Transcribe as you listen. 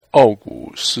奥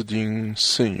古斯丁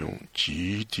圣咏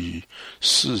集第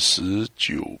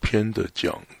49篇的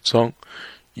讲章，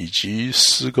以及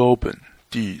思高本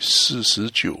第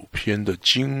49篇的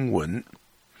经文。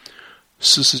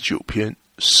49篇，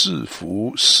是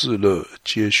福是乐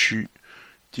皆虚。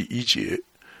第1节，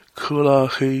科拉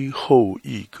黑后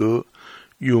一歌，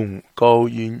用高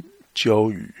音交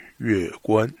与乐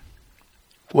官。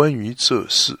关于这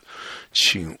事，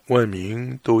请万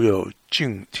民都要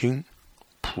静听。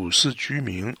普世居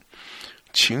民，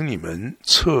请你们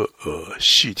侧耳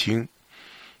细听，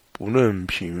不论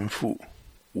贫富，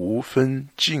无分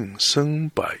近身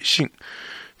百姓，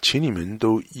请你们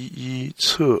都一一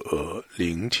侧耳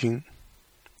聆听。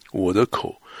我的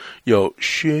口要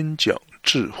宣讲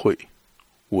智慧，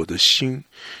我的心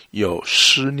要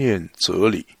思念哲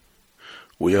理。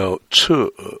我要侧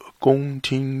耳恭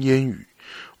听烟语，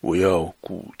我要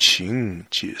鼓琴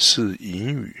解释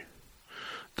隐语。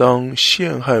当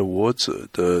陷害我者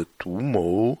的毒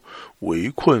谋围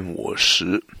困我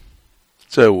时，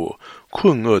在我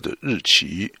困厄的日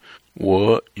期，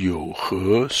我有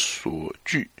何所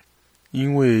惧？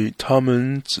因为他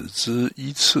们只知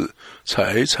一次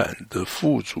财产的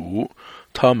富足，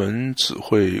他们只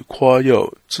会夸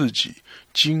耀自己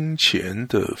金钱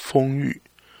的丰裕。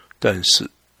但是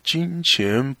金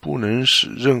钱不能使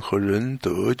任何人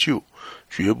得救，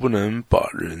绝不能把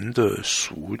人的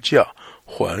赎价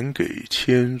还给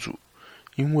天主，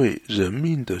因为人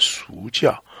命的赎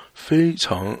价非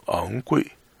常昂贵，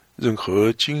任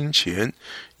何金钱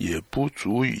也不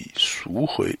足以赎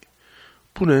回，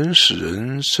不能使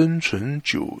人生存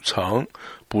久长，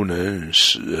不能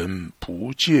使人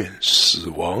不见死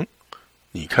亡。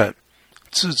你看，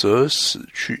智者死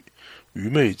去，愚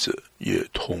昧者也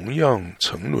同样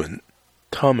沉沦，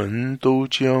他们都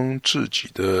将自己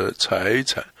的财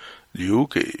产留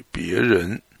给别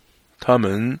人。他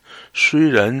们虽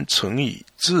然曾以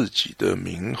自己的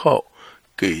名号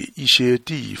给一些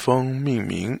地方命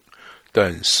名，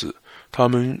但是他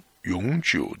们永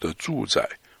久的住宅、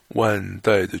万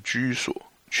代的居所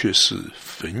却是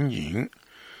坟茔。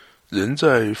人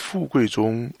在富贵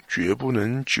中绝不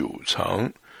能久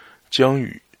长，将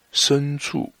与牲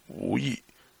畜无异，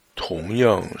同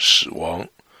样死亡。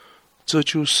这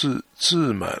就是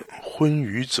自满昏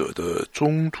愚者的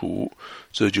中途，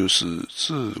这就是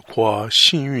自夸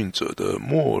幸运者的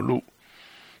末路。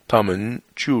他们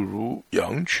就如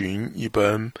羊群一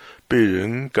般被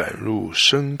人赶入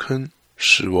深坑，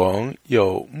死亡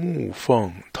要牧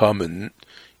放他们，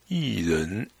义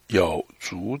人要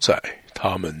主宰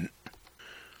他们。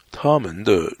他们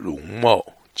的容貌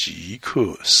即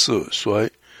刻色衰，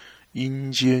阴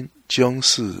间将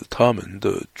是他们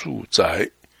的住宅。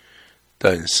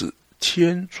但是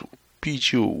天主必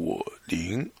救我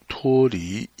灵脱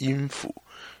离阴府，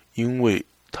因为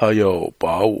他要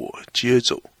把我接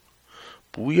走。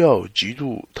不要嫉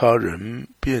妒他人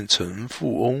变成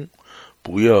富翁，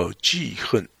不要记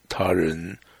恨他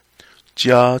人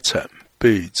家产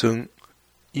倍增，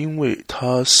因为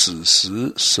他死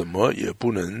时什么也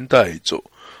不能带走，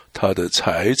他的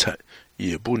财产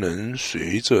也不能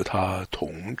随着他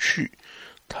同去。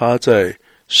他在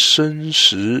生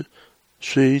时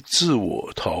虽自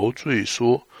我陶醉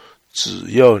说，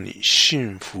只要你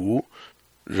信服，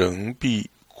人必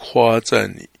夸赞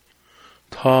你。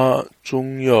他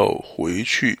终要回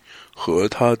去和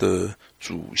他的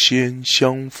祖先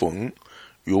相逢，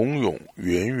永永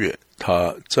远远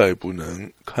他再不能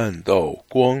看到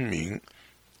光明。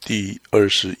第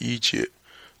21节，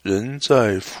人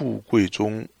在富贵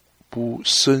中不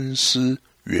深思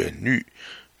远虑，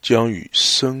将与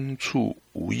牲畜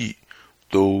无异，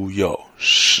都要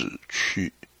死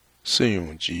去。圣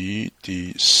咏集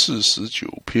第49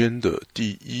篇的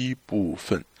第1部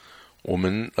分，我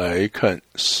们来看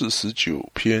49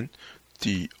篇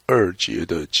第2节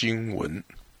的经文。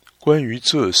关于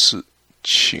这事，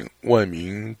请万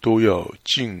民都要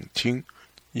静听。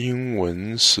英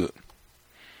文是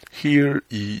Hear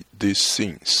ye these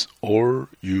things, all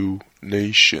you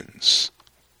nations。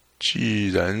 既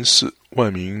然是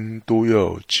万民都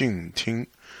要静听，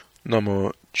那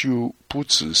么就不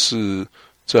只是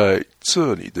在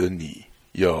这里的你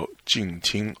要静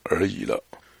听而已了，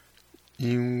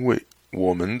因为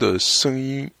我们的声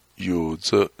音有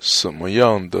着什么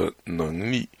样的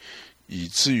能力，以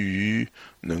至于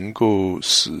能够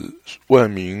使万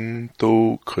民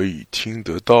都可以听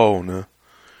得到呢？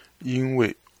因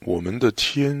为我们的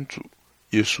天主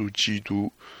耶稣基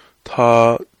督，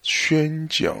他宣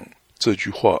讲这句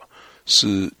话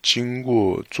是经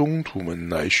过宗徒们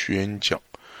来宣讲。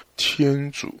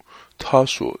天主他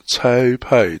所差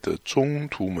派的宗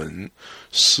徒们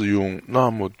是用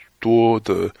那么多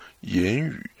的言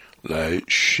语来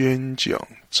宣讲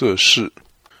这事，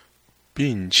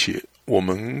并且我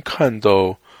们看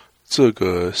到这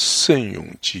个圣咏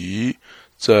集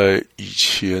在以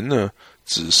前呢，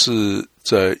只是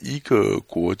在一个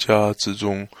国家之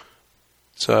中，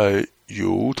在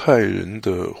犹太人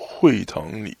的会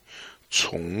堂里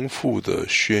重复的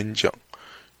宣讲，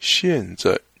现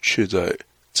在却在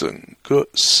整个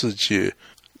世界，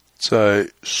在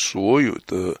所有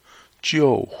的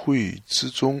教会之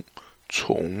中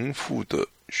重复的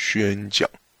宣讲，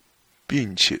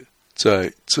并且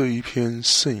在这一篇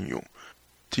圣咏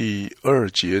第2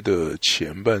节的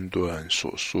前半段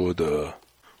所说的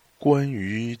关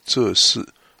于这事，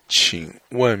请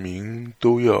万民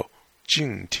都要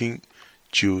静听，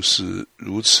就是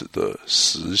如此的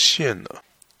实现了。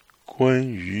关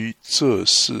于这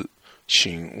事，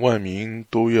请万民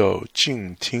都要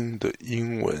静听的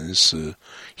英文是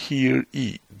Hear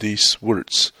ye these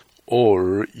words,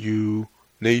 all you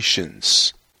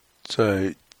nations。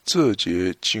 在这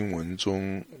节经文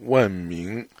中，万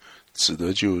民指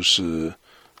的就是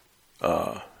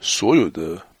所有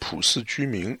的普世居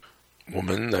民。我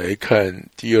们来看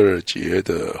第2节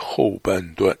的后半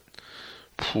段，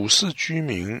普世居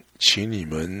民，请你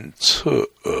们侧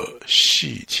耳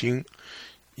细听，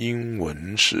英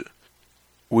文是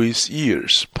With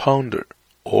ears ponder,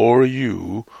 all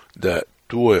you that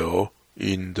dwell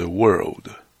in the world。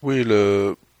 为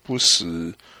了不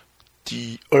使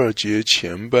第2节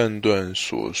前半段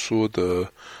所说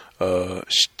的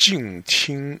静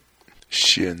听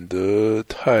显得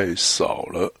太少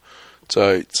了，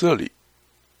在这里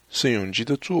圣咏集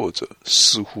的作者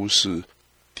似乎是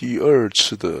第2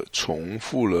次的重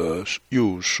复了，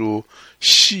又说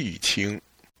细听。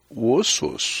我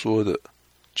所说的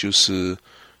就是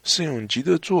圣咏集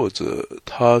的作者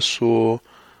他说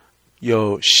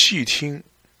要细听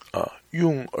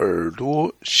用耳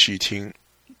朵细听，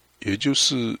也就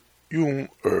是用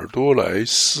耳朵来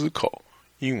思考，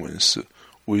英文是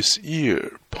with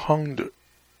ear ponder，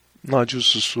 那就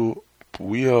是说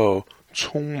不要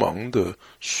匆忙的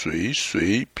随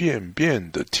随便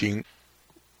便的听。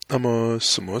那么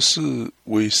什么是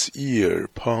with ear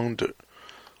ponder？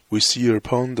 with ear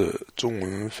ponder 中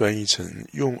文翻译成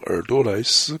用耳朵来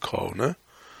思考呢？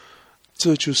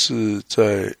这就是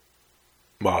在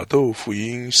马窦福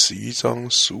音11章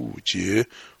15节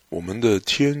我们的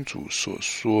天主所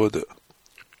说的，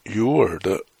有耳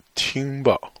的听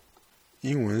吧。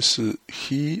英文是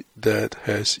He that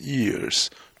has ears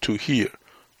to hear,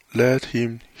 let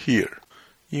him hear。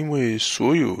 因为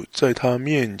所有在他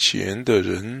面前的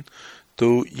人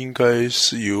都应该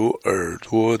是有耳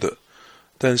朵的，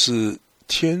但是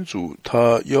天主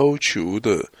他要求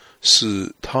的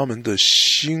是他们的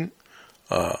心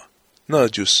那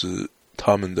就是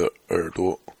他们的耳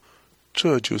朵。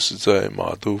这就是在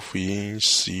马窦福音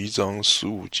11章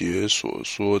15节所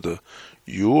说的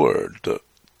有耳的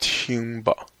听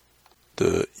吧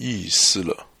的意思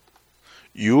了。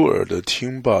有耳的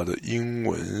听吧的英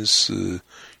文是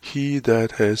He that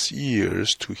has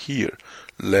ears to hear,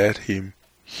 let him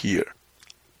hear。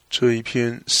 这一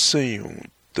篇圣咏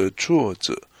的作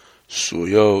者所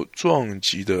要撞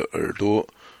击的耳朵，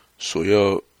所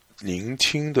要聆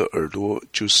听的耳朵，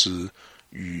就是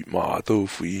与马窦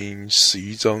福音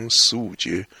11章15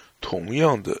节同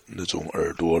样的那种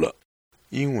耳朵了。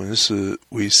英文是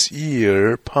With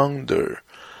ear ponder,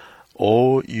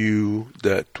 all you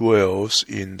that dwells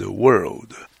in the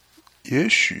world。 也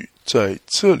许在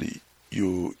这里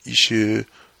有一些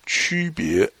区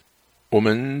别，我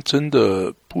们真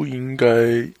的不应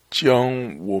该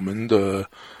将我们的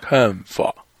看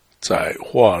法窄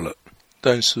化了，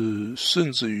但是甚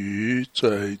至于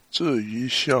在这一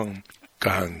项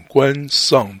感官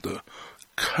上的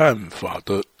看法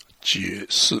的解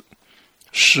释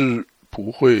是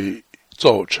不会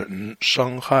造成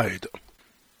伤害的。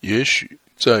也许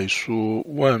在说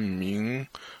万民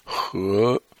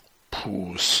和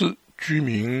普世居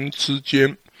民之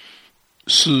间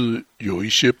是有一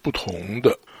些不同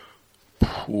的。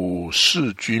普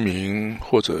世居民，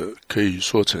或者可以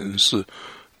说成是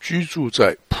居住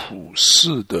在普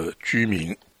世的居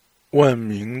民，万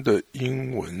民的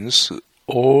英文是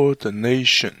all the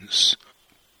nations。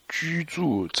 居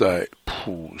住在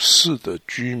普世的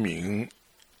居民，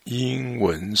英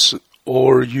文是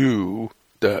all you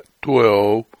that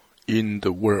dwell in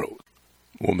the world。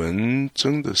 我们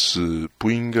真的是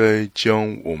不应该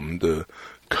将我们的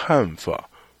看法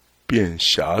变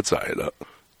狭窄了，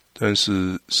但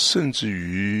是甚至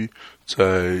于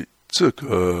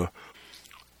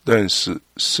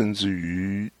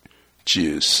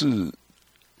解释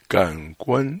感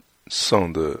官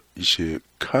上的一些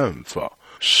看法，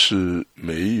是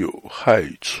没有害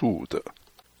处的。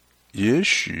也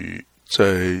许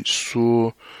在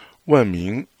说万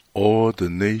民 all the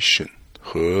nation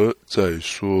和在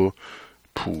说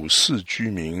普世居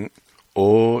民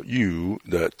all you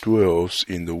that dwells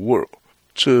in the world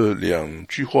这两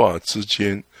句话之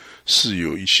间是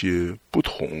有一些不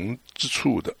同之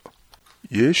处的。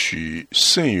也许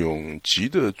圣咏集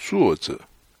的作者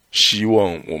希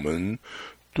望我们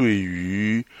对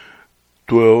于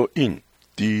dwell in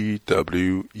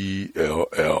D-W-E-L-L-I-N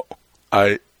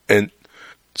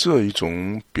这一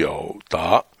种表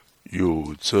达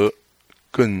有着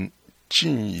更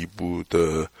进一步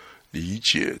的理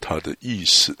解它的意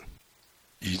思，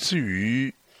以至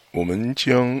于我们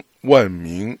将万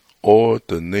民 all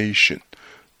the nation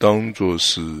当作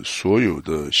是所有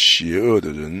的邪恶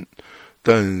的人，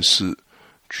但是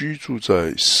居住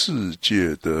在世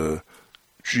界的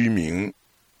居民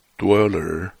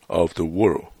dweller of the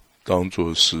world 当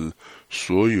作是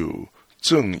所有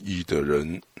正义的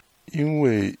人。因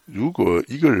为如果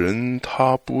一个人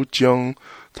他不将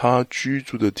他居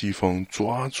住的地方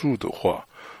抓住的话，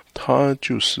他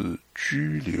就是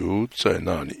居留在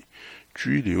那里。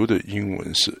居留的英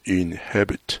文是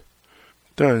inhabit，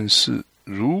 但是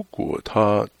如果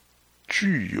他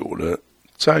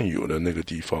占有了那个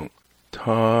地方，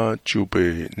他就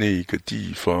被那个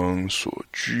地方所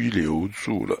居留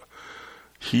住了。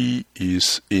He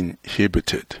is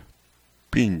inhibited，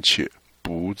 并且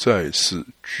不再是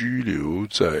居留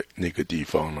在那个地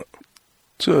方了。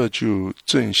这就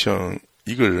正像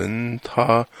一个人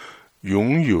他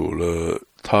拥有了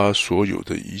他所有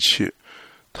的一切，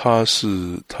他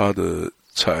是他的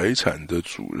财产的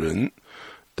主人，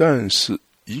但是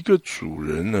一个主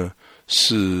人呢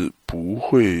是不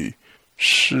会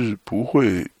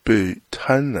被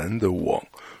贪婪的网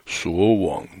所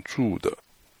网住的。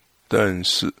但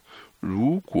是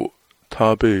如果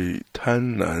他被贪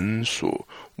婪所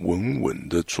稳稳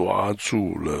地抓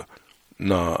住了，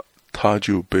那他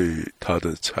就被他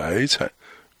的财产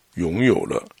拥有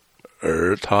了，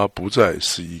而他不再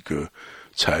是一个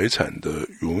财产的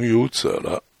拥有者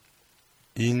了。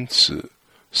因此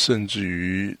甚至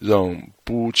于让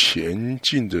不前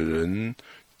进的人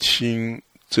听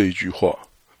这句话，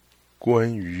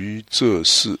关于这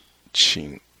事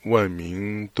请万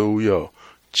民都要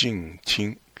静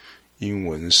听，英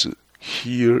文是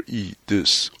Hear ye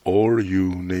this, all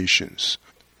you nations，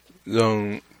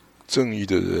 让正义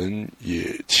的人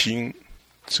也听。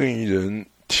正义人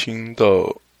听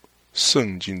到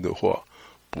圣经的话，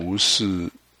不是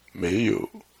没有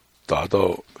达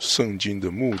到圣经的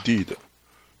目的的。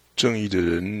正义的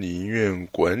人宁愿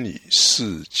管理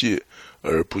世界，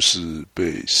而不是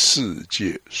被世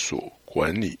界所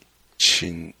管理。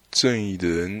请正义的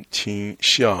人听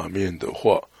下面的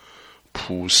话，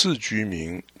普世居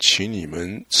民，请你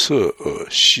们侧耳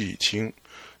细听。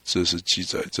这是记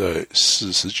载在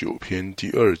49篇第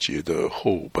2节的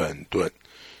后半段，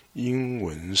英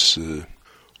文是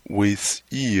With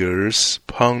ears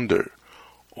ponder,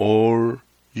 all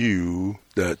you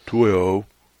that dwell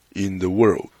in the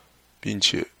world， 并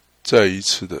且再一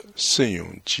次的圣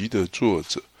咏集的作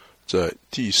者在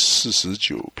第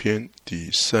49篇第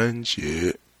3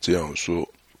节这样说，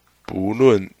不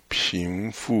论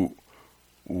贫富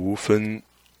无分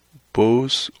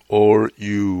both all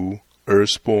you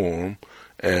earthborn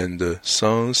and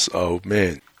sons of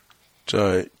men。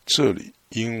 在这里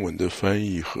英文的翻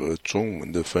译和中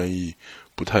文的翻译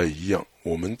不太一样，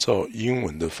我们照英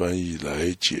文的翻译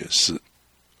来解释。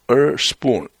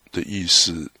 earthborn 的意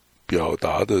思表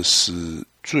达的是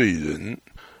罪人，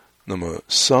那么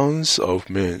sons of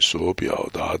men 所表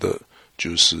达的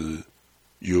就是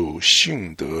有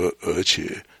信德而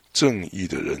且正义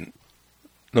的人。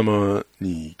那么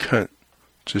你看，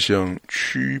这项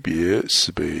区别是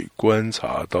被观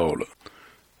察到了。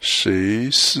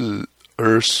谁是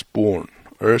earthborn？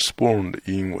 earthborn 的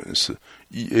英文是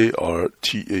E-A-R-T-H-B-O-R-N，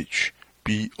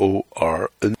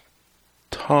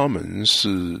 他们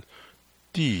是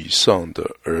地上的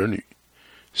儿女。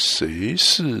谁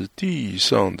是地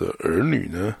上的儿女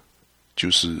呢？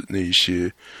就是那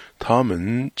些他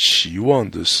们期望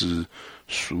的是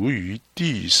属于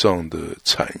地上的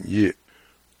产业。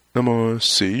那么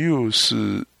谁又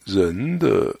是人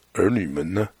的儿女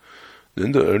们呢？人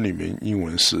的儿女们英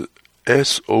文是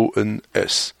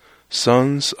S-O-N-S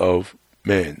Sons of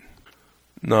Men，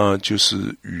 那就是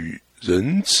与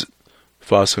人子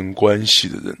发生关系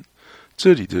的人。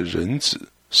这里的人子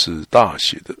是大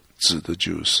写的，指的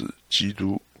就是基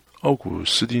督。奥古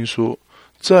斯丁说，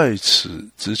在此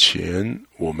之前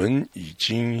我们已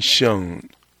经向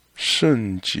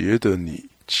圣洁的你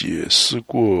解释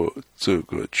过这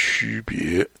个区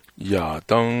别，亚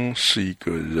当是一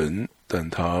个人，但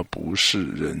他不是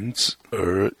人子，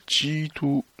而基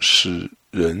督是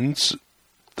人子，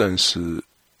但是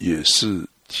也是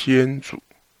天主。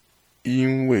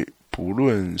因为不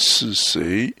论是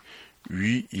谁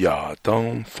与亚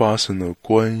当发生了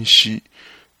关系，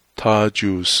他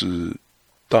就是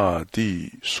大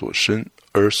地所生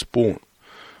earthborn。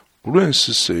 不论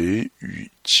是谁与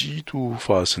基督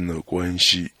发生了关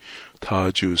系，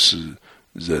他就是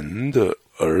人的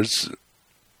儿子。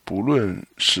不论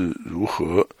是如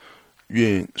何，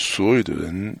愿所有的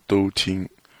人都听。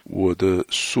我的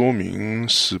说明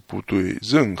是不对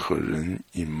任何人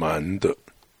隐瞒的。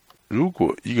如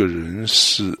果一个人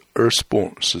是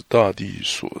earthborn， 是大地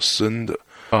所生的，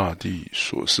大地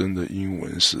所生的英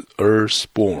文是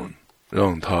earthborn，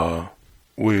 让他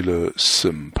为了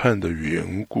审判的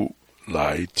缘故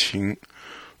来听。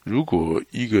如果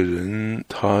一个人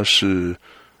他是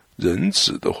人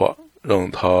子的话，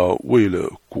让他为了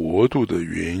国度的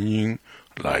原因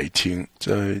来听。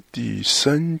在第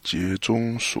3节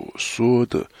中所说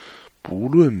的不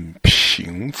论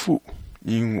贫富，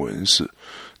英文是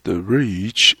the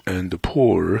rich and the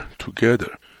poor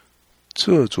together，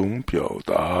 这种表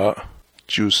达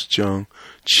就是将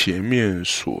前面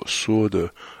所说的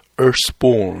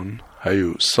earthborn 还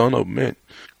有 son of man，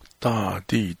 大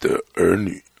地的儿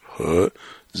女和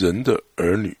人的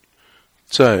儿女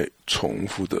再重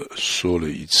复的说了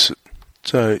一次。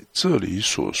在这里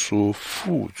所说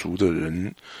富足的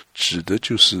人，指的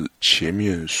就是前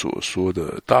面所说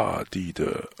的大地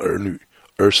的儿女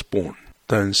earthborn，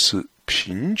 但是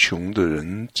贫穷的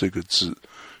人这个字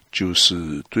就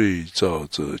是对照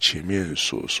着前面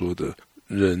所说的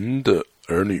人的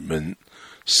儿女们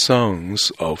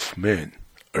sons of man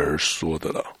而说的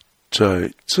了。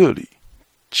在这里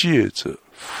借着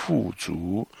富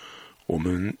足，我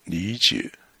们理解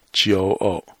骄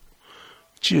傲；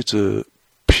借着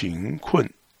贫困，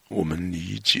我们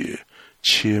理解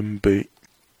谦卑。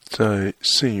在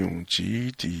圣咏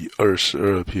集第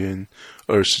22篇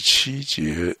27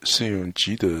节，圣咏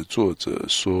集的作者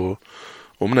说，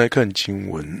我们来看经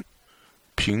文，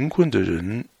贫困的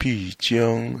人必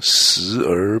将时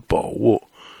而把握，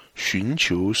寻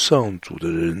求上主的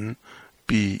人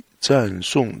必赞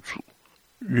颂主，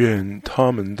愿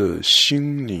他们的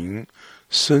心灵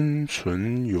生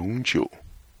存永久。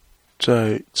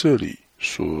在这里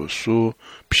所说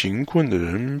贫困的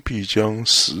人必将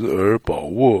时而把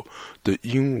握的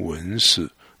英文是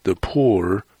The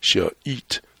poor shall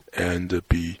eat and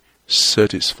be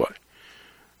satisfied。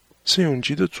 圣咏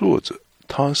集的作者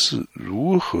他是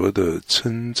如何的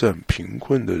称赞贫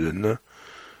困的人呢？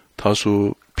他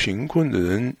说贫困的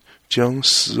人将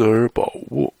时而把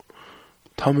握，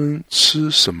他们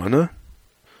吃什么呢？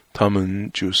他们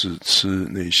就是吃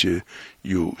那些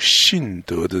有信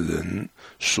德的人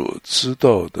所知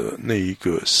道的那一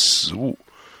个食物。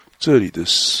这里的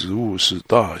食物是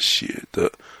大写的，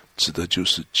指的就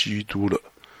是基督了。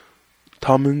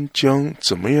他们将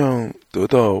怎么样得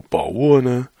到把握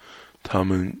呢？他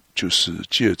们就是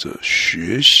借着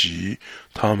学习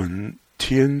他们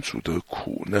天主的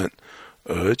苦难，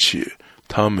而且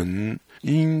他们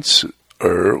因此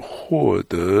而获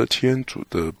得天主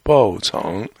的报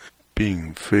偿，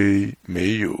并非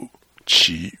没有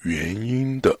其原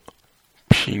因的。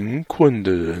贫困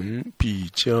的人必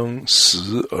将时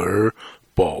而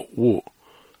把握，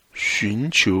寻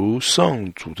求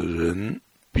上主的人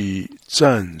必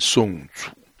赞颂主。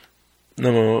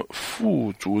那么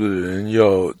富足的人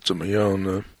要怎么样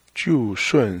呢？就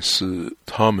算是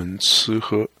他们吃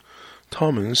喝，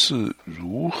他们是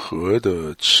如何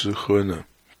的吃喝呢？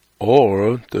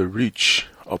 All the rich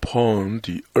upon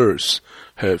the earth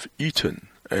have eaten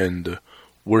and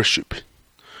worshipped。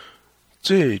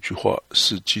 这句话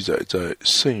是记载在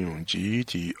圣咏集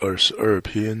第22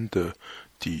篇的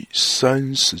第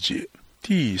30节。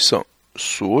地上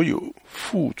所有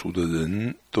富足的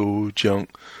人都将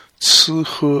吃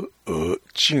喝而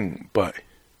敬拜。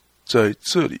在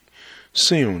这里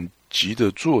圣咏集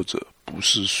的作者不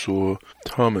是说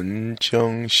他们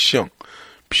将像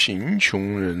贫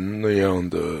穷人那样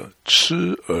的吃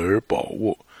而把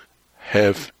握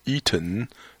have eaten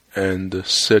and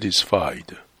satisfied，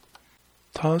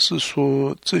 他是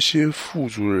说这些富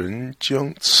足人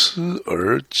将吃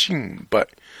而敬拜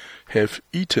have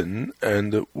eaten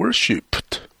and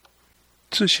worshipped。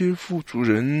 这些富足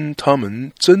人他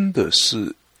们真的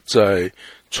是在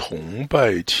崇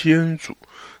拜天主，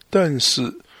但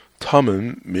是他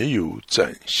们没有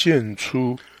展现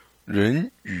出人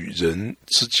与人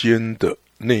之间的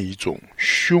那一种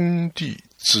兄弟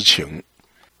之情。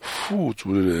富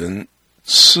足的人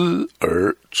吃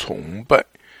而崇拜，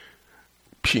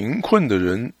贫困的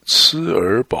人吃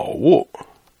而饱卧，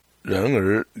然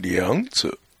而两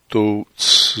者都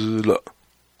吃了。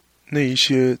那一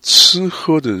些吃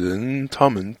喝的人，他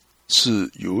们是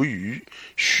由于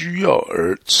需要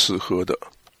而吃喝的，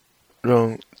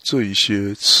让这一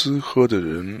些吃喝的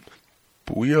人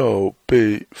不要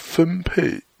被分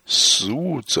配食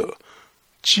物者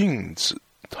禁止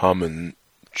他们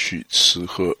去吃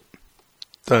喝，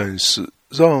但是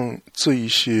让这一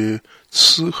些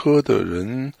吃喝的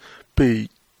人被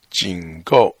警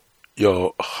告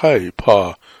要害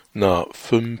怕那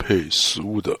分配食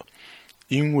物的，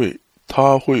因为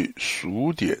他会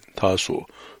数点他所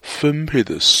分配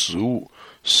的食物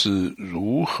是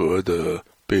如何的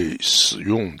被使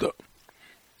用的，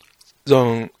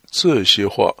让这些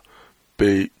话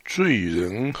被罪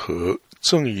人和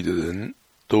正义的人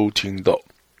都听到，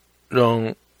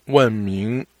让万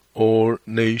民 all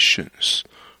nations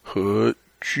和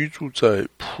居住在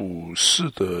普世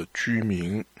的居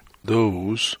民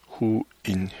those who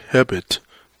inhabit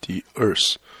the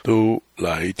earth 都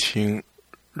来听，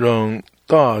让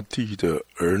大地的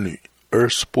儿女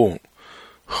earthborn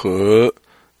和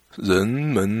人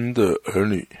们的儿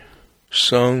女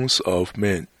sons of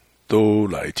men 都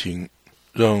来听，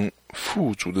让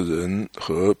富足的人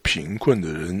和贫困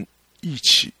的人一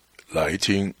起来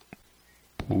听，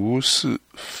不是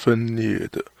分裂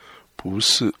的，不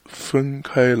是分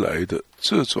开来的。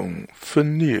这种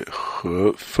分裂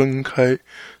和分开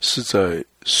是在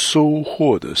收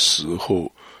获的时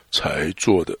候才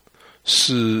做的，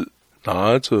是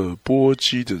拿着簸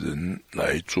箕的人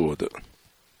来做的。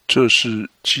这是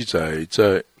记载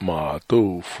在马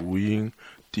窦福音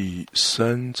第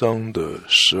3章的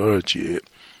12节。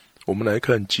我们来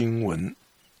看经文，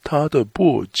他的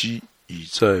簸箕已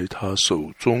在他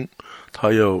手中，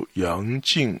他要扬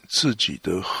进自己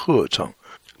的禾场，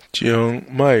将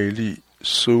麦粒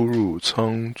收入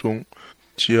仓中，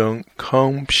将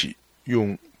糠秕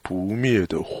用不灭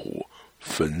的火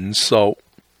焚烧。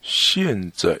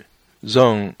现在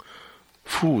让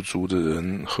富足的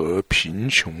人和贫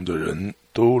穷的人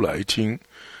都来听，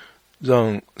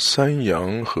让山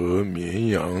羊和绵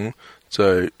羊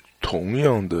在同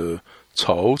样的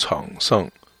草场上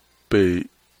被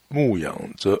牧养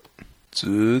着，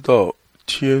直到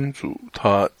天主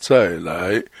他再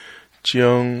来，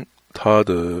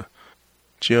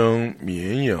将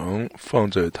绵羊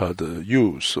放在他的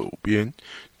右手边，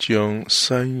将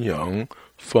山羊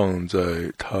放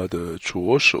在他的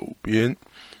左手边。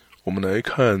我们来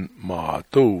看马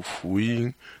窦福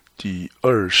音第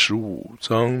25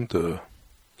章的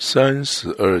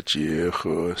32节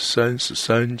和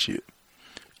33节，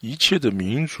一切的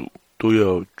民主都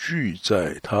要聚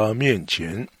在他面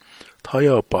前，他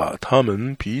要把他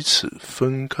们彼此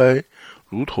分开，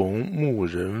如同牧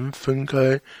人分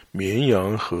开绵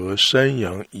羊和山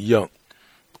羊一样，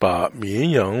把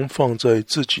绵羊放在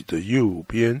自己的右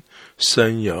边，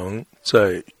山羊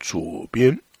在左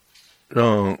边，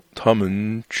让他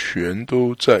们全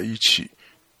都在一起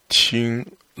听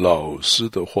老师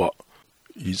的话，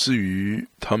以至于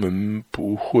他们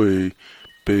不会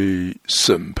被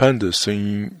审判的声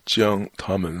音将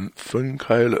他们分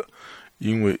开了，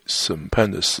因为审判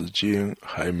的时间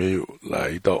还没有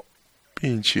来到，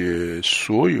并且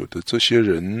所有的这些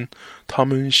人，他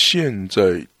们现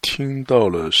在听到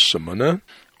了什么呢？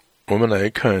我们来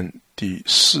看第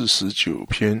49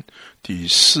篇第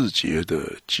4节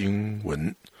的经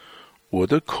文，我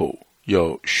的口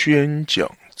要宣讲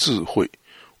智慧，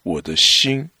我的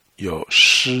心要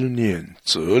思念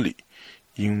哲理。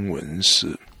英文是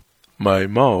My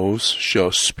mouth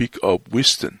shall speak of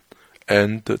wisdom,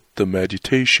 and the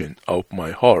meditation of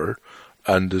my heart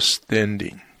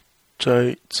understanding。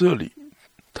 在这里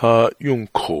他用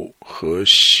口和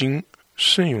心，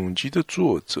圣咏集的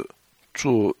作者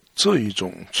做这一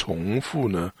种重复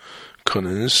呢，可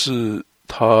能是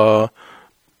他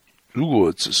如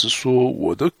果只是说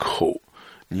我的口，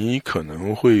你可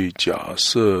能会假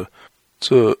设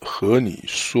这和你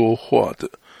说话的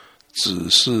只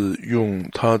是用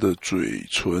他的嘴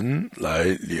唇来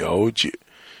了解，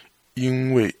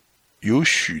因为有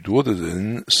许多的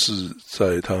人是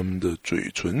在他们的嘴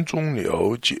唇中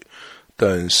了解，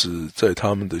但是在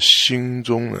他们的心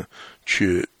中呢，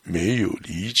却没有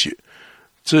理解。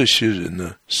这些人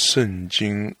呢，圣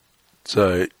经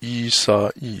在依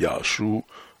撒意亚书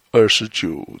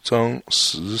29章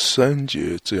13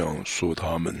节这样说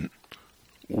他们，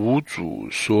吾主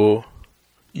说，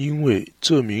因为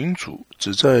这民族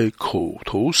只在口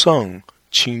头上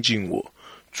亲近我，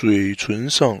嘴唇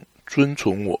上尊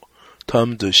崇我，他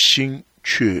们的心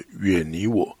却远离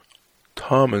我，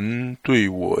他们对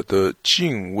我的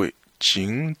敬畏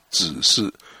仅只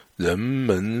是人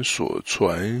们所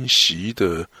传习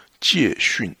的戒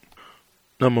训。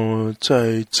那么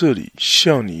在这里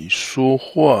向你说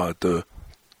话的，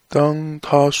当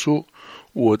他说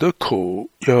我的口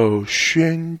要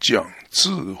宣讲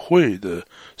智慧的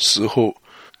时候，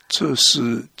这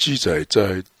是记载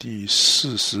在第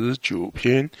49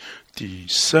篇第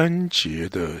3节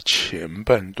的前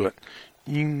半段，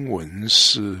英文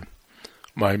是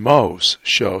My mouth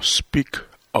shall speak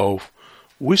of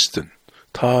wisdom。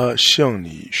 他向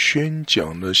你宣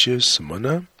讲了些什么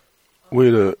呢？为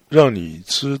了让你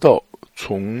知道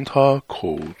从他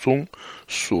口中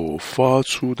所发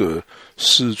出的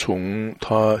是从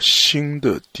他心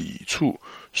的底处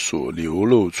所流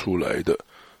露出来的，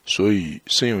所以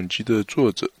申咏集的作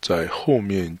者在后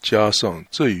面加上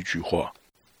这一句话，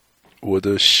我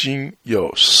的心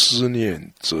要思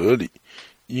念哲理，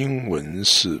英文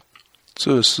是，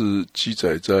这是记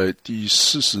载在第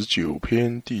49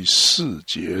篇第4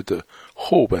节的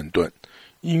后半段，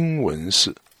英文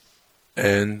是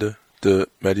And the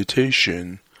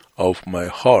meditation of my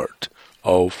heart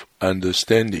of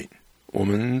understanding。 我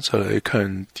们再来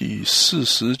看第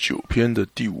49篇的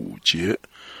第5节，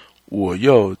我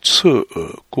要侧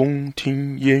耳恭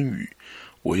听言语，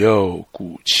我要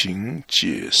鼓琴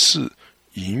解释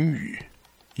隐语，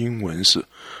英文是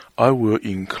I will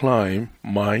incline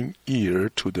mine ear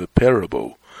to the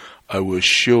parable, I will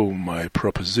show my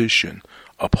proposition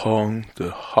upon the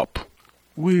harp。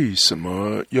为什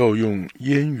么要用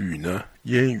言语呢？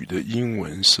言语的英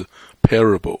文是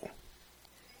parable。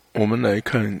 我们来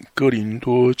看哥林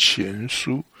多前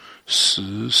书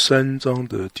13章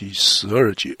的第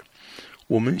12节，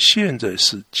我们现在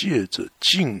是借着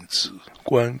镜子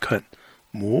观看，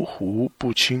模糊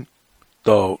不清，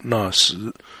到那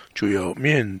时就要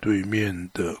面对面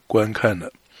的观看了。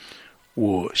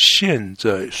我现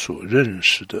在所认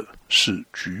识的是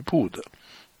局部的，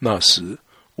那时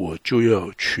我就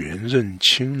要全认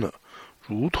清了，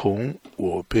如同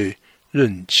我被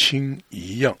认清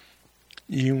一样。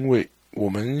因为我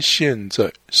们现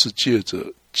在是借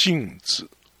着镜子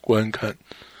观看，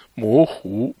模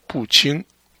糊不清，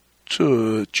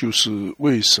这就是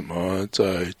为什么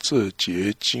在这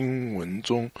节经文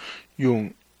中用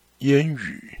言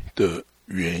语的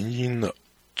原因了。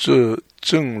这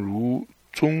正如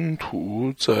中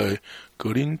途在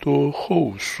格林多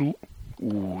后书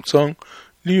5章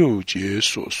6节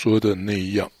所说的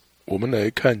那样。我们来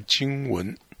看经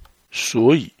文，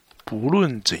所以不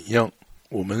论怎样，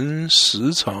我们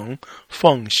时常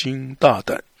放心大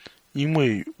胆，因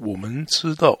为我们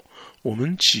知道我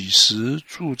们几时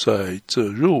住在这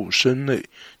肉身内，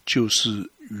就是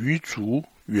与主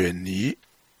远离。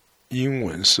英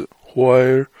文是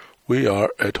While we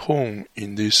are at home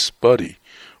in this body,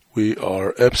 we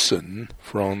are absent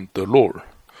from the Lord。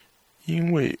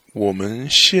 因为我们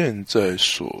现在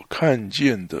所看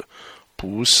见的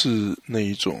不是那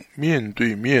一种面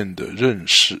对面的认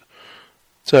识，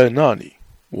在那里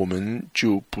我们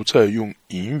就不再用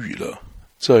隐语了，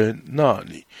在那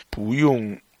里不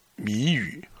用谜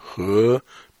语和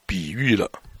比喻了。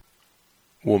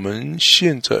我们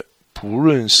现在不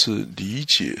论是理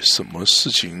解什么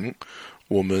事情，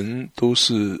我们都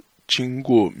是经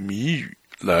过谜语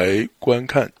来观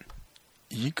看。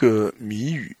一个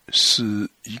谜语是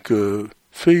一个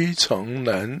非常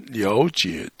难了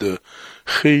解的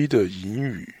黑的隐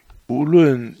语，无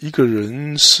论一个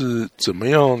人是怎么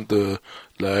样的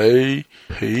来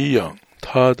培养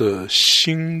他的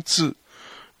心智，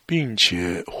并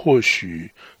且或许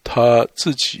他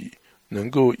自己能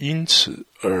够因此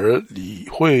而理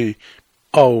会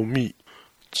奥秘，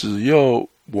只要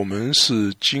我们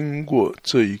是经过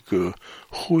这一个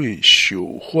会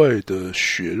朽坏的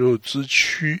血肉之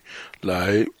躯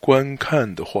来观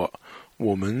看的话，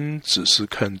我们只是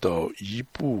看到一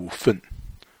部分。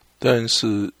但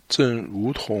是正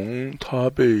如同他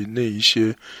被那一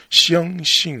些相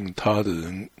信他的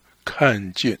人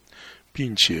看见，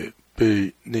并且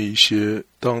被那一些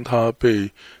当他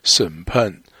被审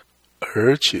判，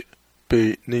而且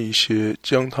被那些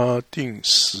将他钉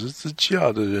十字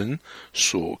架的人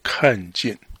所看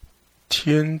见，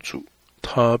天主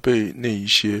他被那一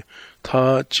些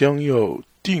他将要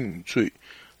定罪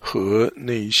和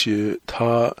那一些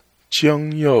他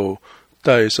将要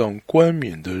戴上冠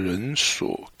冕的人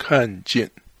所看见。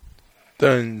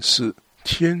但是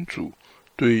天主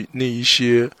对那一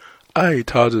些爱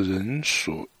他的人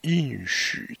所应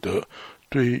许的，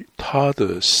对他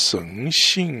的神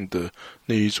性的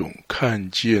那一种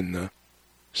看见呢，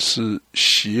是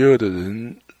邪恶的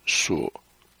人所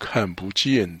看不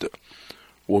见的。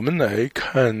我们来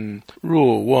看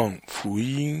若望福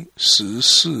音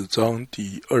14章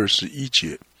第21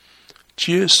节，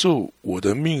接受我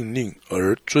的命令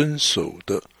而遵守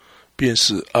的，便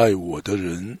是爱我的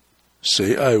人。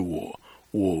谁爱我，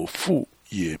我父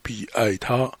也必爱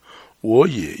他，我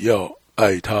也要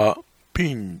爱他，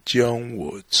并将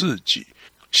我自己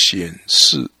显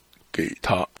示给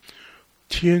他。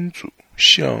天主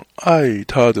向爱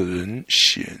他的人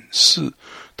显示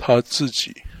他自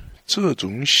己，这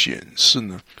种显示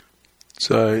呢，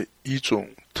在一种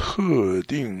特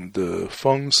定的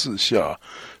方式下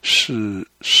是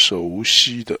熟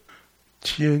悉的。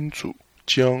天主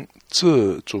将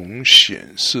这种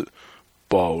显示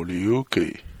保留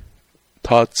给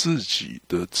他自己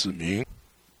的子民，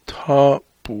他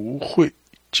不会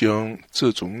将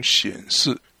这种显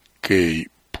示给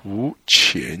不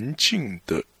前进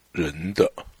的人的。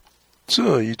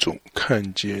这一种看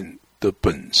见的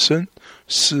本身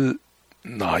是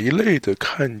哪一类的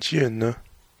看见呢？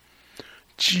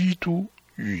基督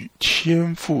与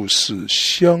天父是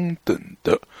相等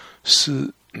的，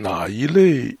是哪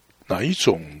一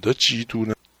种的基督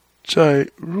呢？在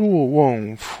若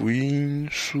望福音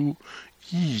书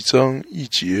1章1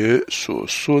节所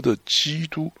说的基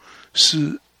督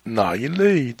是哪一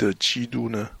类的基督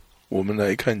呢？我们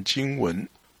来看经文，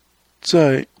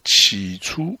在起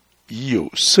初已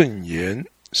有圣言，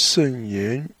圣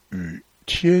言与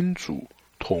天主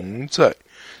同在，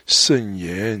圣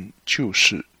言就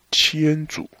是天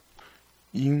主。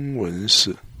英文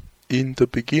是 In the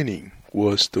beginning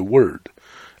was the Word,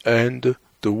 and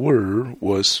the Word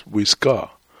was with God,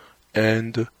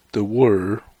 and the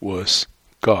Word was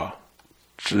God。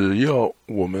 只要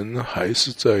我们还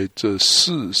是在这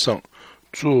世上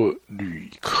做旅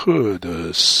客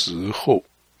的时候，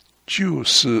就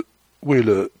是为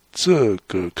了这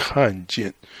个看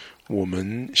见，我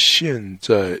们现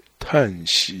在叹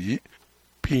息，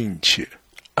并且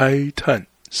哀叹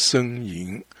呻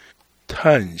吟。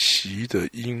叹息的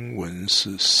英文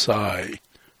是 sigh,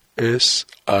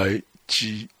 S-I-G-N。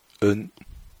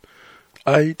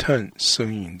 哀叹呻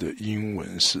吟的英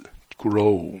文是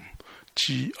groan,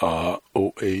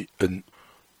 G-R-O-A-N。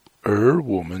 而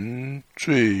我们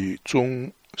最终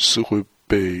是会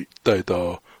被带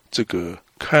到这个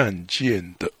看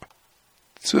见的。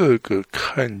这个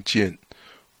看见，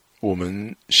我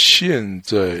们现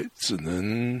在只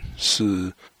能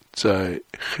是在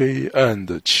黑暗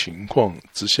的情况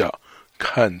之下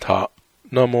看它。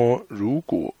那么如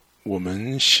果我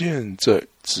们现在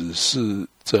只是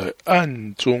在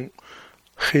暗中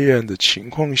黑暗的情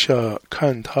况下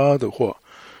看它的话，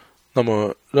那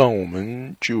么让我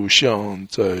们就像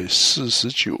在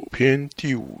49篇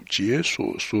第5节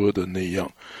所说的那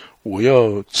样，我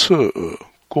要侧耳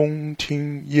恭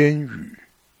听烟语，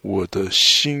我的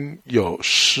心要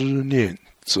思念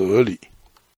哲理。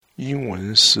英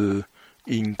文是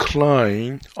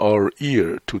Incline our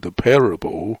ear to the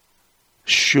parable,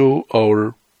 show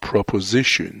our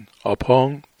proposition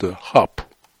upon the harp。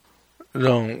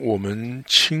 让我们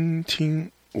倾听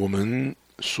我们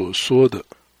所说的，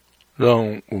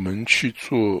让我们去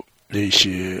做那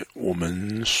些我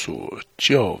们所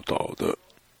教导的，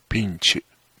并且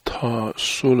他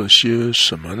说了些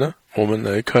什么呢？我们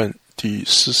来看第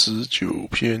49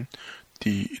篇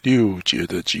第6节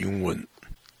的经文。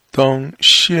当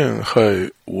陷害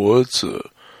我者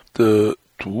的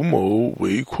图谋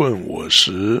围困我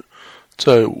时，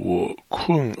在我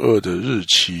困厄的日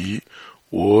期，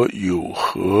我有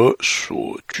何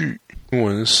所惧？英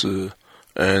文是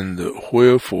And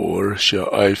wherefore shall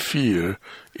I fear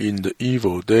in the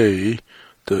evil day?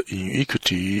 The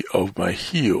iniquity of my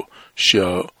heel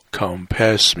shall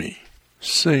compass me。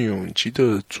 圣咏集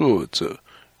的作者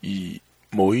以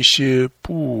某一些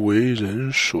不为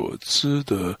人所知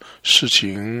的事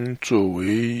情作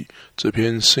为这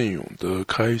篇圣咏的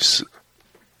开始，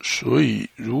所以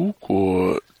如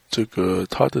果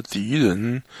他的敌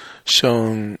人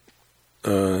像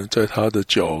在他的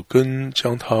脚跟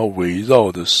将他围绕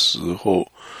的时候，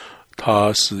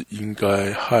他是应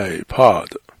该害怕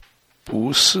的。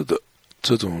不是的，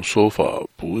这种说法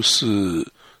不是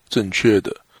正确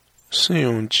的。圣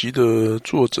咏集的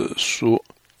作者说，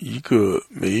一个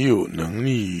没有能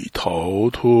力逃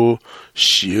脱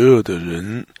邪恶的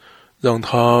人，让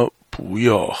他不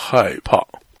要害怕。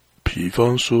比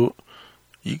方说，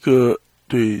一个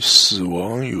对死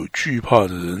亡有惧怕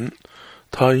的人，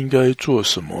他应该做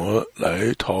什么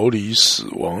来逃离死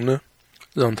亡呢？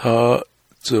让他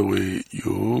这位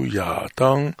由亚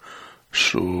当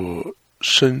所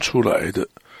生出来的，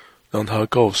让他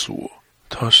告诉我，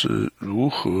他是如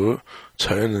何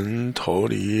才能逃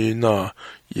离那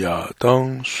亚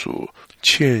当所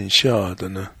欠下的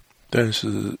呢？但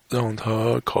是让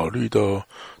他考虑到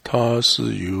他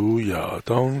是由亚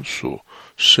当所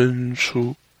生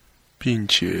出，并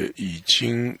且已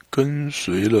经跟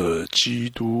随了基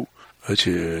督，而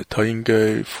且他应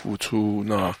该付出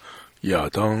那亚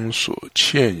当所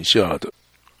欠下的，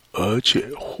而且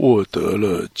获得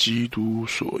了基督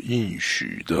所应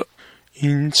许的。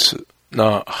因此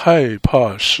那害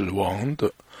怕死亡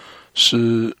的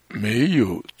是没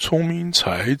有聪明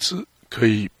才智可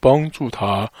以帮助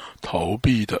他逃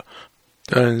避的，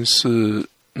但是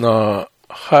那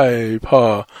害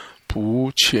怕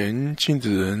不前进的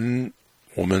人，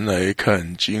我们来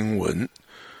看经文，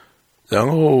然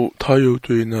后他又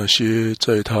对那些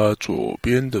在他左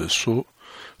边的说，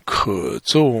可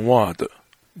咒骂的，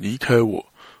离开我，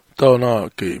到那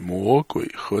给魔鬼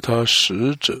和他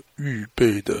使者预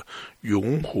备的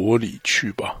永火里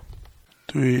去吧。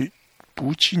对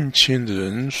不敬虔的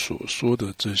人所说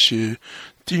的这些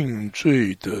定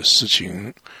罪的事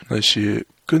情，那些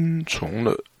跟从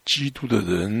了基督的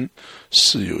人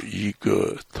是有一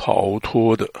个逃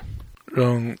脱的，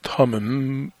让他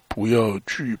们不要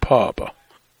惧怕吧。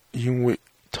因为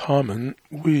他们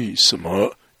为什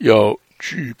么要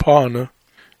惧怕呢？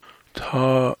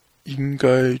他应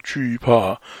该惧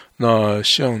怕那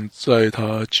像在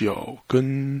他脚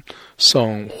跟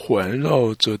上环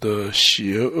绕着的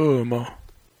邪恶吗？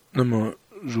那么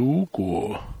如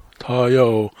果他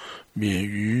要免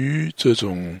于这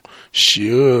种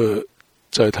邪恶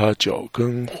在他脚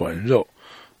跟环绕，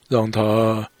让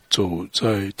他走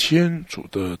在天主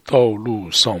的道路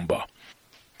上吧，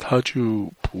他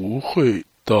就不会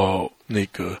到那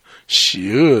个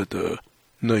邪恶的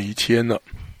那一天了。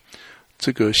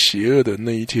这个邪恶的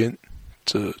那一天，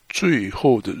这最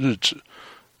后的日子，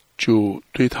就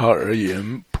对他而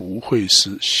言不会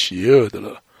是邪恶的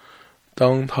了。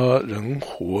当他人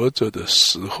活着的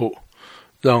时候，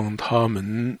让他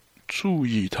们注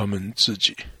意他们自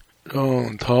己，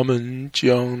让他们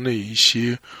将那一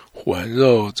些环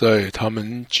绕在他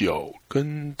们脚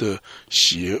跟的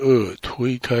邪恶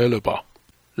推开了吧，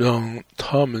让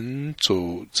他们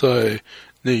走在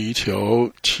那一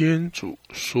条天主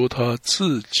说他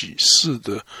自己是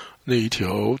的那一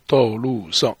条道路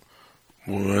上。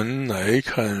我们来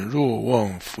看若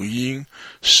望福音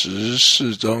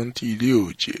14章第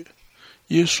6节，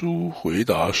耶稣回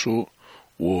答说，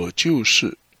我就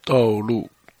是道路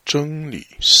真理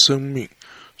生命，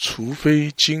除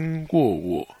非经过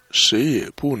我，谁也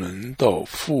不能到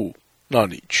父那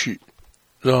里去。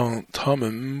让他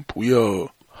们不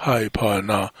要害怕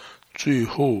那最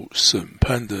后审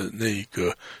判的那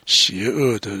个邪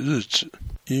恶的日子，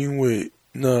因为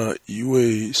那一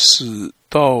位是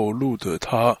道路的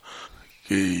他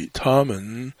给他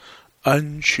们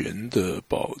安全的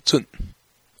保证，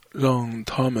让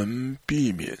他们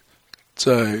避免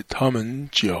在他们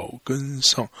脚跟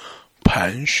上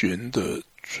盘旋的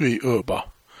罪恶吧。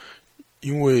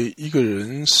因为一个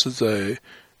人是在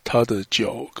他的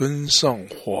脚跟上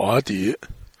滑跌，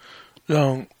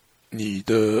让你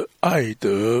的爱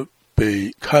德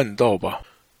被看到吧。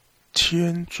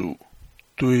天主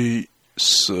对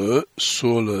蛇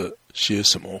说了些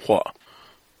什么话？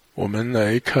我们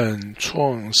来看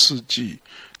创世纪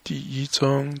第1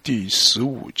章第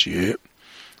15节，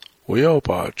我要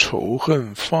把仇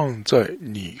恨放在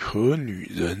你和女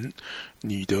人，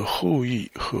你的后裔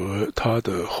和他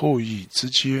的后裔之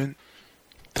间，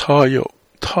他要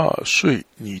踏碎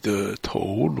你的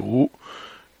头颅，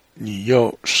你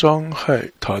要伤害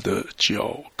他的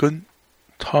脚跟。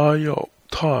他要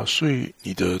踏碎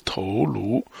你的头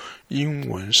颅，英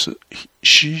文是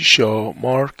She shall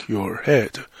mark your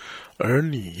head， 而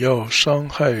你要伤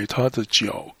害他的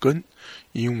脚跟，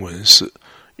英文是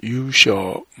You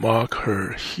shall mark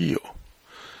her heel。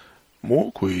 魔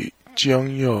鬼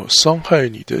将要伤害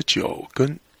你的脚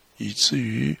跟，以至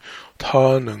于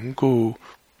他能够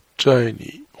在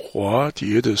你滑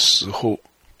跌的时候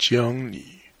将你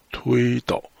推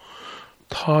倒。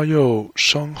他要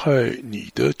伤害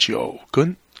你的脚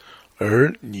跟，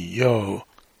而你要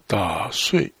打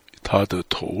碎他的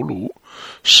头颅。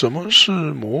什么是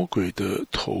魔鬼的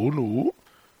头颅？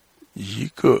一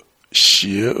个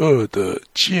邪恶的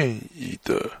建议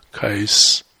的开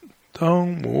始。当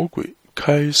魔鬼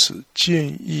开始建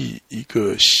议一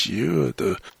个邪恶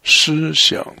的思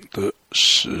想的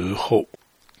时候，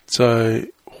在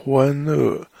欢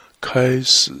乐开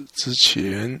始之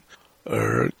前，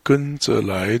而跟着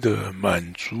来的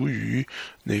满足于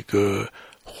那个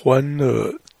欢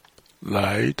乐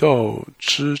来到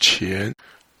之前，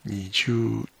你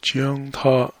就将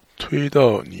它推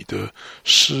到你的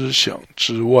思想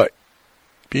之外，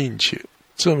并且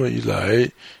这么一来，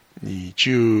你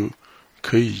就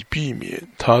可以避免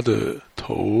他的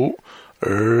头，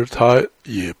而他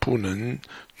也不能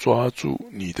抓住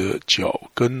你的脚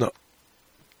跟了。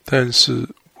但是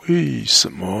为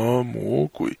什么魔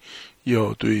鬼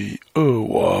要对恶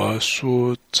娃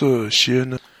说这些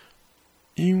呢？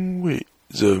因为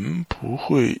人不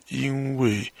会因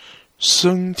为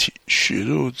身体血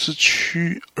肉之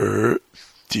躯而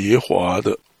跌滑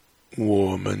的，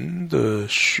我们的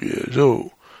血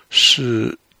肉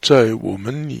是在我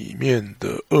们里面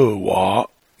的恶娃。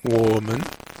我们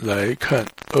来看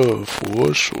二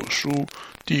佛所书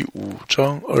第5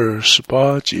章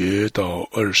28节到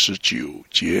29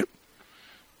节，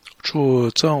做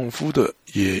丈夫的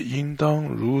也应当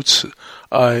如此，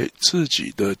爱自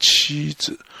己的妻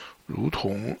子，如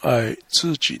同爱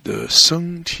自己的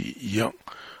身体一样。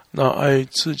那爱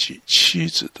自己妻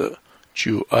子的，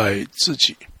就爱自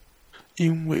己，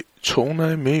因为从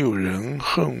来没有人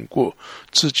恨过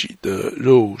自己的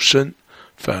肉身，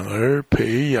反而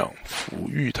培养抚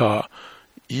育他，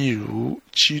一如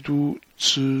基督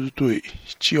之对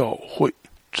教会。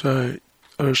在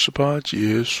28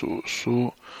节所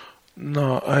说，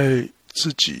那爱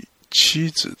自己妻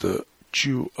子的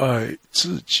就爱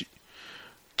自己。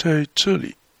在这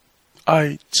里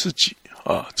爱自己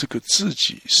这个自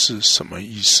己是什么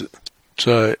意思？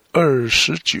在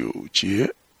29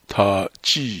节他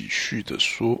继续的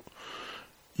说，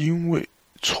因为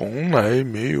从来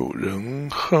没有人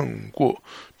恨过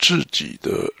自己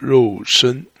的肉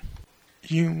身，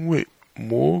因为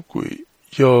魔鬼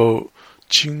要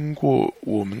经过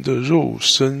我们的肉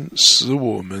身使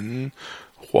我们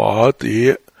滑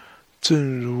跌，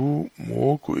正如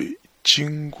魔鬼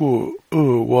经过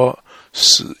恶娃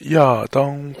使亚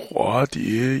当滑跌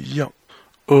一样。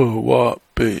恶娃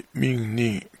被命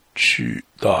令去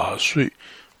打碎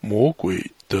魔鬼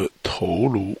的头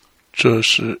颅，这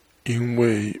是因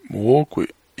为魔鬼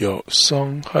要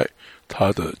伤害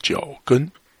他的脚跟。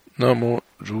那么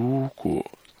如果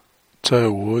在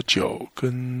我脚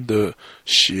跟的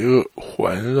邪恶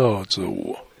环绕着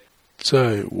我，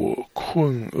在我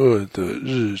困厄的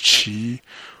日期，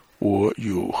我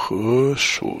有何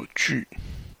所惧？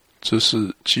这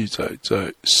是记载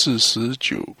在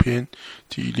49篇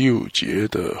第6节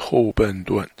的后半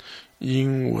段，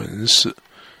英文是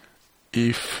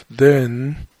If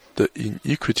then the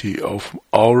iniquity of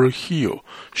our heel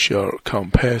shall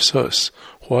compass us,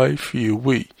 why fear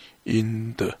we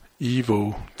in the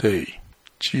evil day?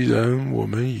 既然我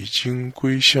们已经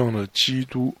归向了基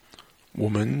督，我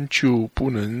们就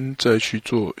不能再去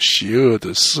做邪恶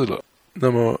的事了，那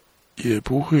么也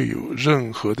不会有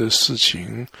任何的事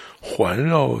情环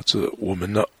绕着我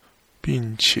们了，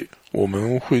并且我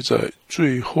们会在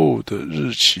最后的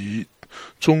日期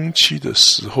中期的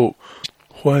时候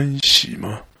欢喜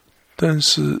吗？但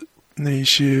是那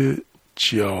些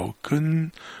脚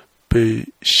跟被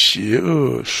邪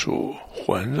恶所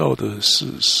环绕的是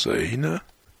谁呢？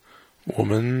我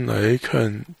们来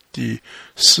看第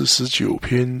49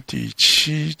篇第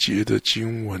7节的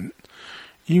经文，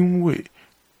因为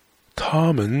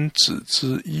他们只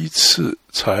知依次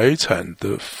财产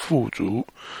的富足，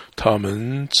他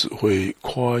们只会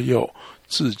夸耀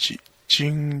自己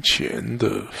金钱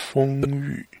的丰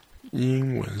裕。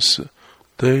英文是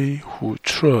They who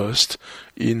trust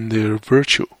in their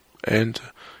virtue and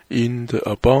in the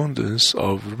abundance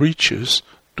of riches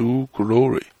do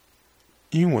glory。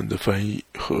 英文的翻译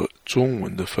和中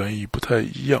文的翻译不太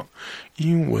一样，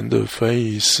英文的翻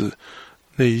译是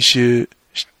那一些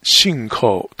信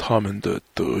靠他们的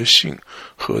德性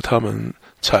和他们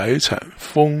财产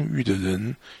丰裕的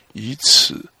人，以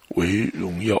此为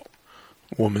荣耀。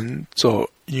我们照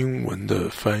英文的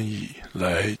翻译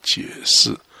来解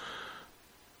释，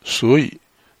所以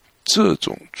这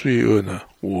种罪恶呢，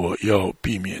我要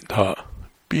避免它，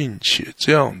并且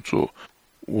这样做，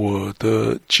我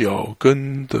的脚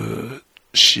跟的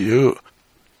邪恶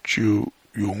就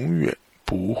永远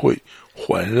不会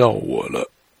环绕我了。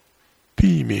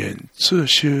避免这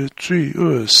些罪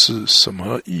恶是什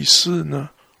么意思呢？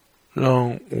让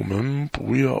我们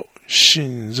不要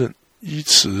信任依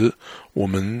持我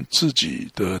们自己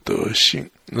的德性，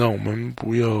让我们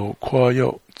不要夸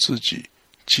耀自己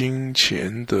金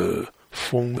钱的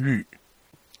丰裕，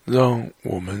让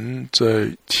我们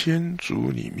在天主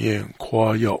里面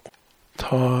夸耀，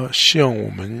他向我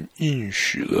们应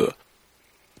许了，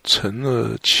成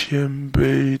了谦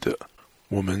卑的，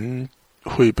我们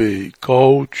会被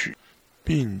高举，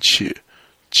并且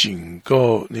警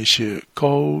告那些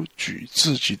高举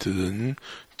自己的人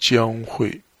将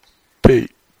会被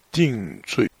定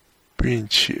罪，并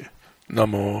且那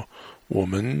么我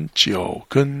们脚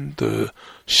跟的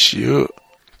邪恶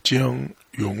将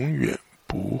永远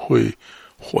不会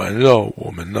环绕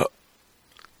我们了。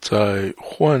在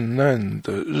患难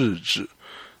的日子，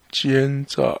奸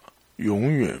诈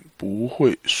永远不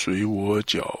会随我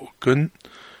脚跟，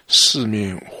四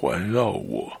面环绕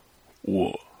我，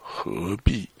我何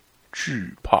必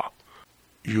惧怕？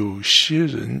有些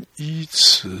人依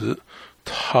持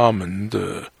他们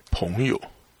的朋友，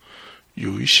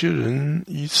有一些人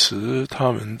依持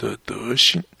他们的德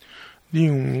性，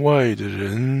另外的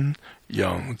人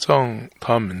仰仗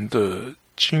他们的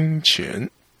金钱，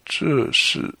这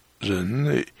是人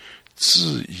类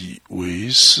自以为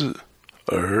是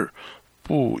而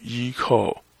不依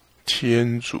靠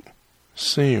天主。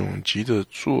圣咏集的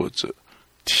作者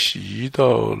提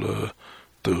到了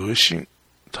德性，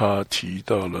他提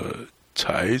到了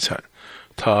财产，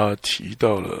他提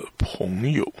到了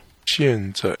朋友，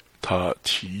现在他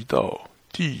提到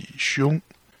弟兄，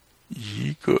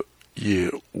一个也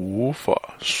无法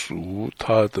赎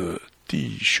他的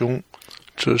弟兄。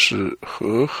这是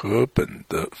和本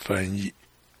的翻译，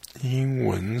英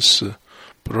文是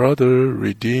Brother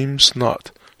redeems not,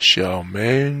 shall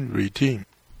man redeem。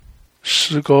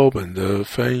 诗高本的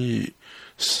翻译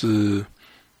是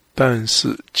但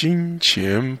是金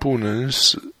钱不能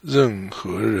使任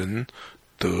何人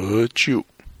得救。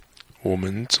我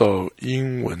们照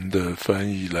英文的翻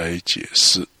译来解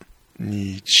释，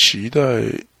你期待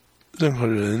任何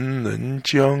人能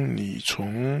将你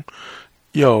从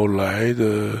要来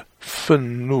的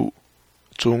愤怒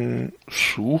中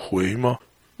赎回吗？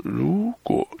如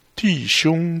果弟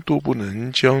兄都不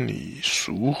能将你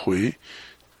赎回，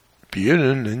别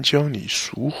人能将你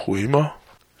赎回吗？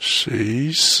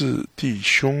谁是弟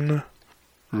兄呢？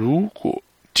如果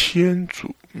天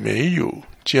主没有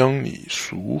将你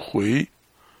赎回，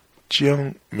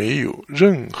将没有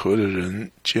任何的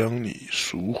人将你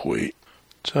赎回。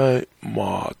在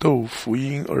马窦福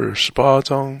音28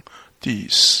章第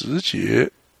10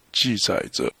节记载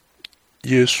着，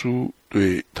耶稣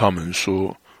对他们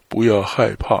说，不要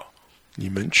害怕，你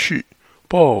们去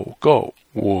报告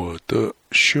我的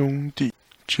兄弟，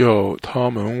叫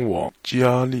他们往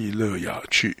加利勒亚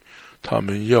去，他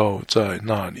们要在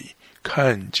那里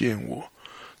看见我。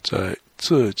在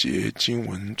这节经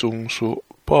文中说，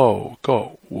报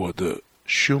告我的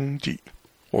兄弟。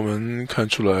我们看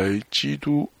出来，基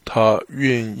督他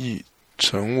愿意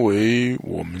成为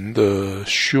我们的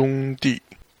兄弟，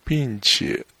并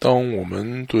且当我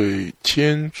们对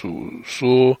天主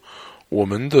说我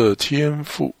们的天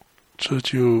父，这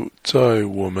就在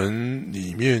我们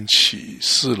里面启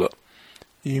示了。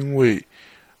因为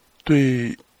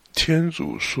对天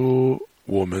主说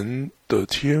我们的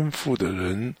天父的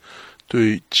人，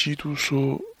对基督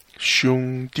说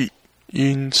兄弟，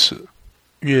因此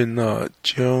愿那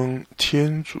将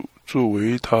天主作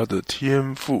为他的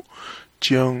天父，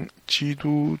将基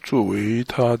督作为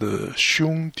他的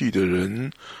兄弟的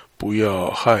人，不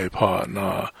要害怕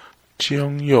那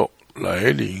将要来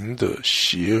临的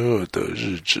邪恶的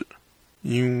日子，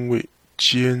因为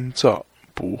奸诈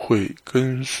不会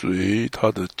跟随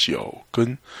他的脚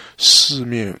跟，四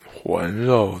面环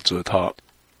绕着他，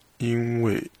因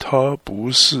为他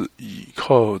不是倚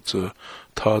靠着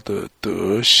他的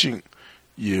德性，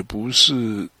也不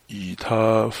是以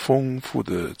他丰富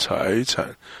的财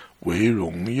产为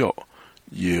荣耀，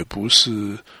也不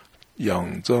是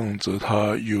仰仗着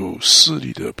他有势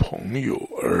力的朋友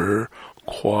而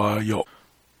夸耀，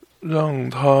让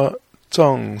他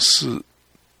仗势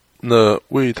那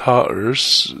为他而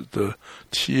死的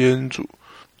天主，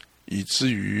以至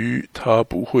于他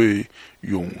不会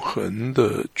永恒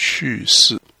的去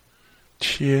世。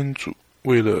天主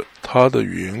为了他的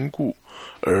缘故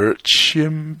而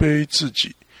谦卑自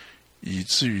己，以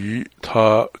至于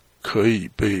他可以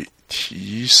被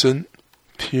提升。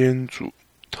天主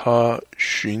他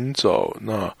寻找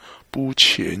那不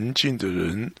前进的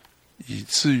人，以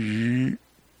至于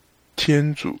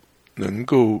天主能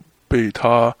够被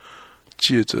他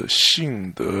借着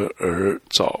信德而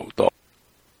找到。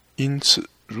因此，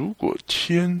如果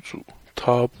天主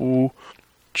他不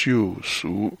救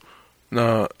赎，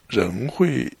那人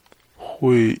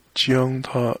会将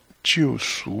他救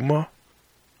赎吗？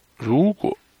如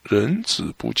果人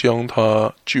子不将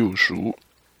他救赎，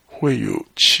会有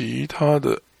其他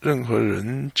的任何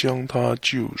人将他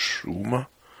救赎吗？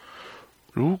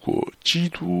如果基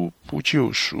督不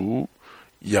救赎，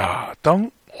亚当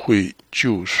会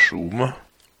救赎吗？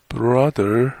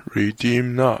 Brother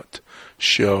redeem not,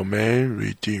 shall man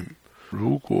redeem。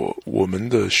 如果我们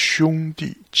的兄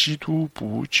弟基督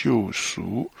不救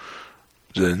赎，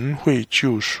人会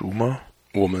救赎吗？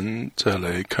我们再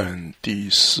来看第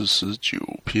49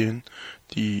篇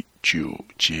第9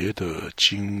节的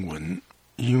经文，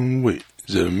因为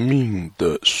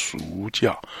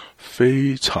价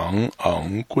非常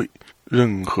昂贵，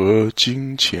任何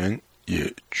金钱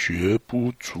也绝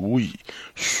不足以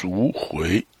赎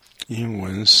回。英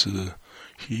文是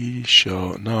He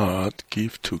shall not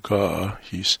give to God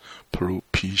his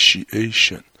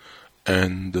propitiation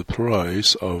and the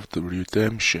price of the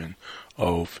redemption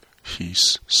of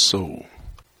his soul。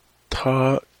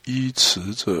 他依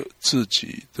持着自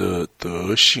己的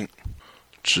德性，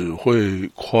只会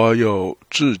夸耀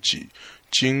自己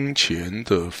金钱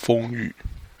的丰裕，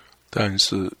但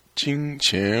是金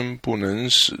钱不能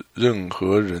使任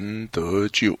何人得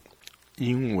救。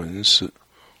英文是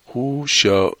Who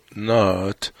shall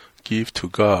not give to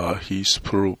God his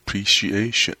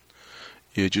propitiation，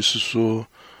 也就是说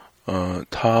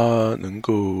他能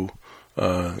够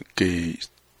给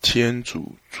天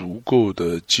主足够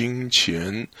的金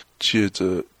钱，借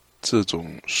着这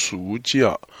种赎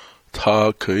价，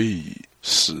他可以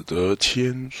使得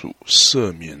天主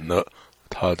赦免了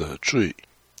他的罪。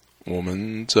我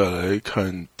们再来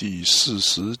看第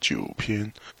49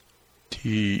篇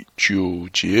第9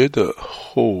节的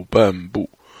后半部，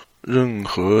任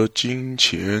何金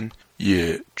钱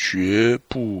也绝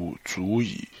不足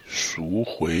以赎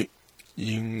回。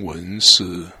英文是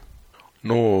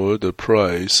Nor the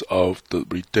price of the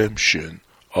redemption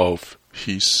of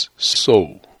his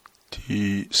soul。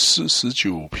 第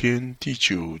49篇第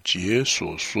9节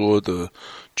所说的，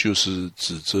就是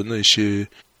指着那些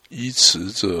依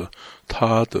持着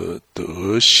他的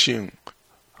德性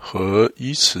和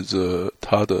依持着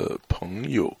他的朋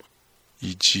友，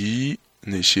以及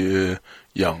那些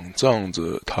仰仗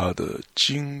着他的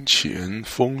金钱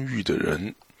丰裕的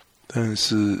人。但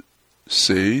是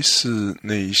谁是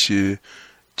那些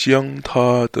将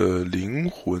他的灵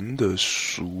魂的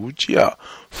赎价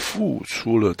付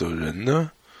出了的人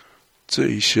呢？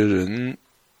这些人，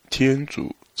天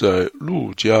主在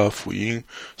路加福音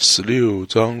16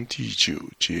章第9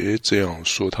节这样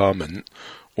说他们。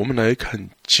我们来看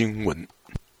经文，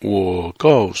我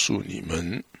告诉你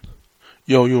们，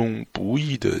要用不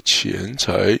义的钱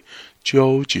财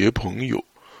交结朋友，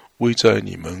为在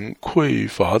你们匮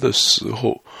乏的时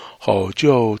候，好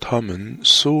叫他们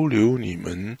收留你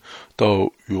们到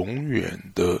永远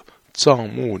的帐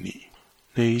幕里。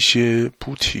那些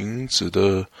不停止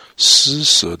的施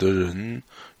舍的人，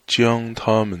将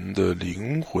他们的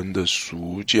灵魂的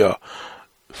赎价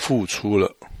付出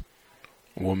了。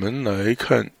我们来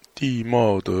看弟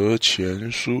茂德前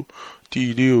书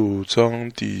第6章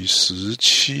第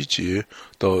17节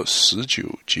到19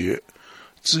节。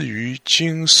至于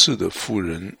今世的妇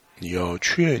人，你要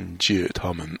劝诫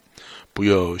他们，不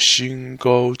要心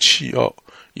高气傲，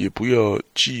也不要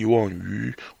寄望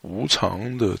于无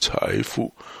常的财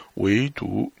富，唯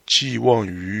独寄望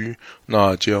于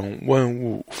那将万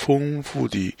物丰富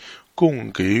地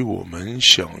供给我们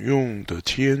享用的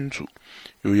天主。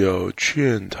又要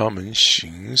劝他们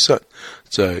行善，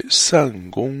在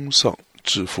善功上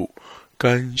致富，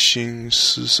甘心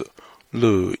施舍，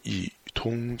乐意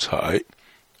通财，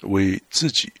为自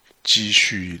己积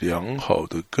蓄良好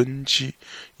的根基，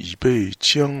以备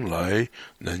将来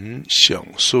能享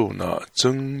受那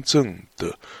真正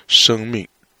的生命。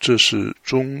这是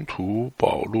中途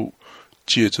保禄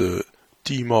借着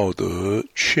弟茂德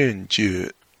劝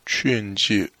诫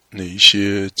那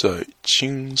些在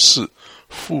今世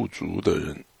富足的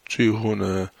人。最后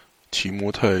呢，提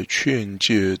摩太劝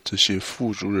诫这些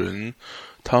富足人，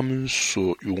他们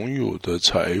所拥有的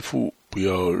财富不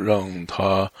要让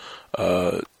他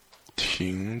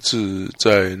停滞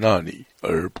在那里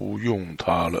而不用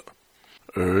它了，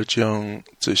而将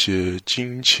这些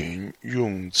金钱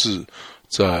用至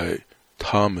在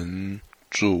他们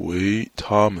作为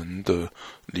他们的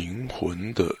灵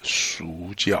魂的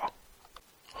赎价。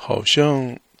好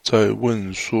像在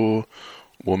问说，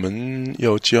我们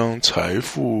要将财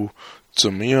富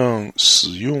怎么样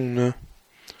使用呢？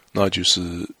那就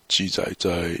是记载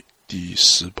在第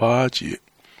18节，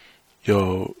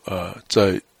要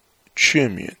在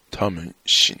劝勉他们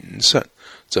行善，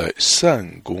在善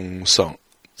功上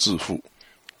致富，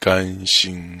甘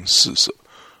心施舍，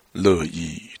乐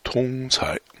意通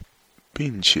财，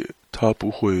并且他不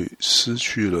会失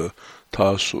去了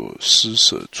他所施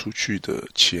舍出去的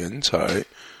钱财。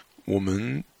我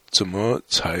们怎么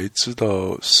才知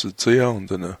道是这样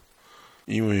的呢？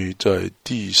因为在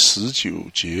第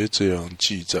19节这样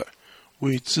记载，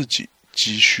为自己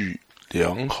积蓄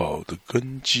良好的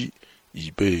根基，以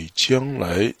备将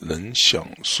来能享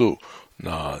受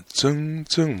那真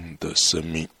正的生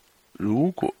命。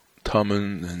如果他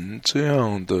们能这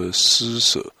样的施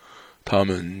舍，他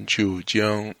们就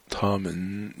将他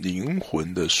们灵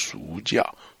魂的赎价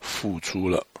付出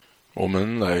了。我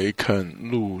们来看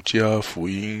路加福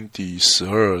音第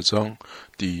12章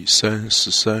第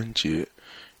33节，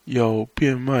要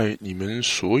变卖你们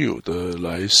所有的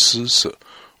来施舍，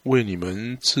为你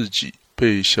们自己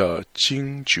备下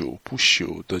经久不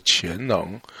朽的钱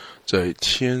囊，在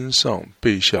天上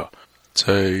备下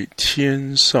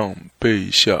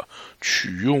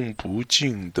取用不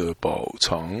尽的宝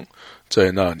藏，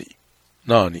在那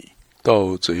里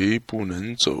盗贼不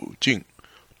能走进，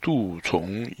蠹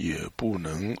虫也不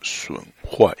能损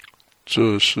坏。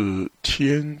这是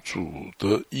天主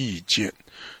的意见，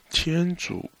天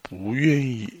主不愿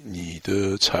意你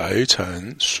的财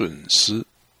产损失，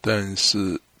但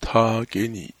是他给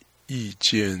你意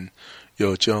见，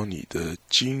要将你的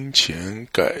金钱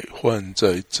改换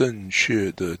在正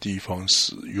确的地方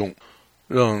使用，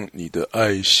让你的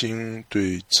爱心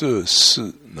对这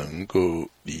事能够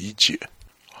理解。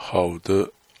好的，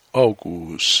奥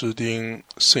古斯丁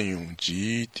圣咏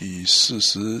集第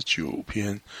49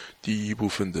篇第一部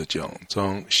分的讲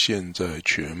章现在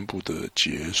全部的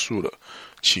结束了，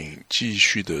请继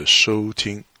续的收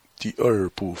听第二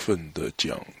部分的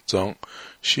讲章。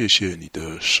谢谢你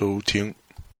的收听。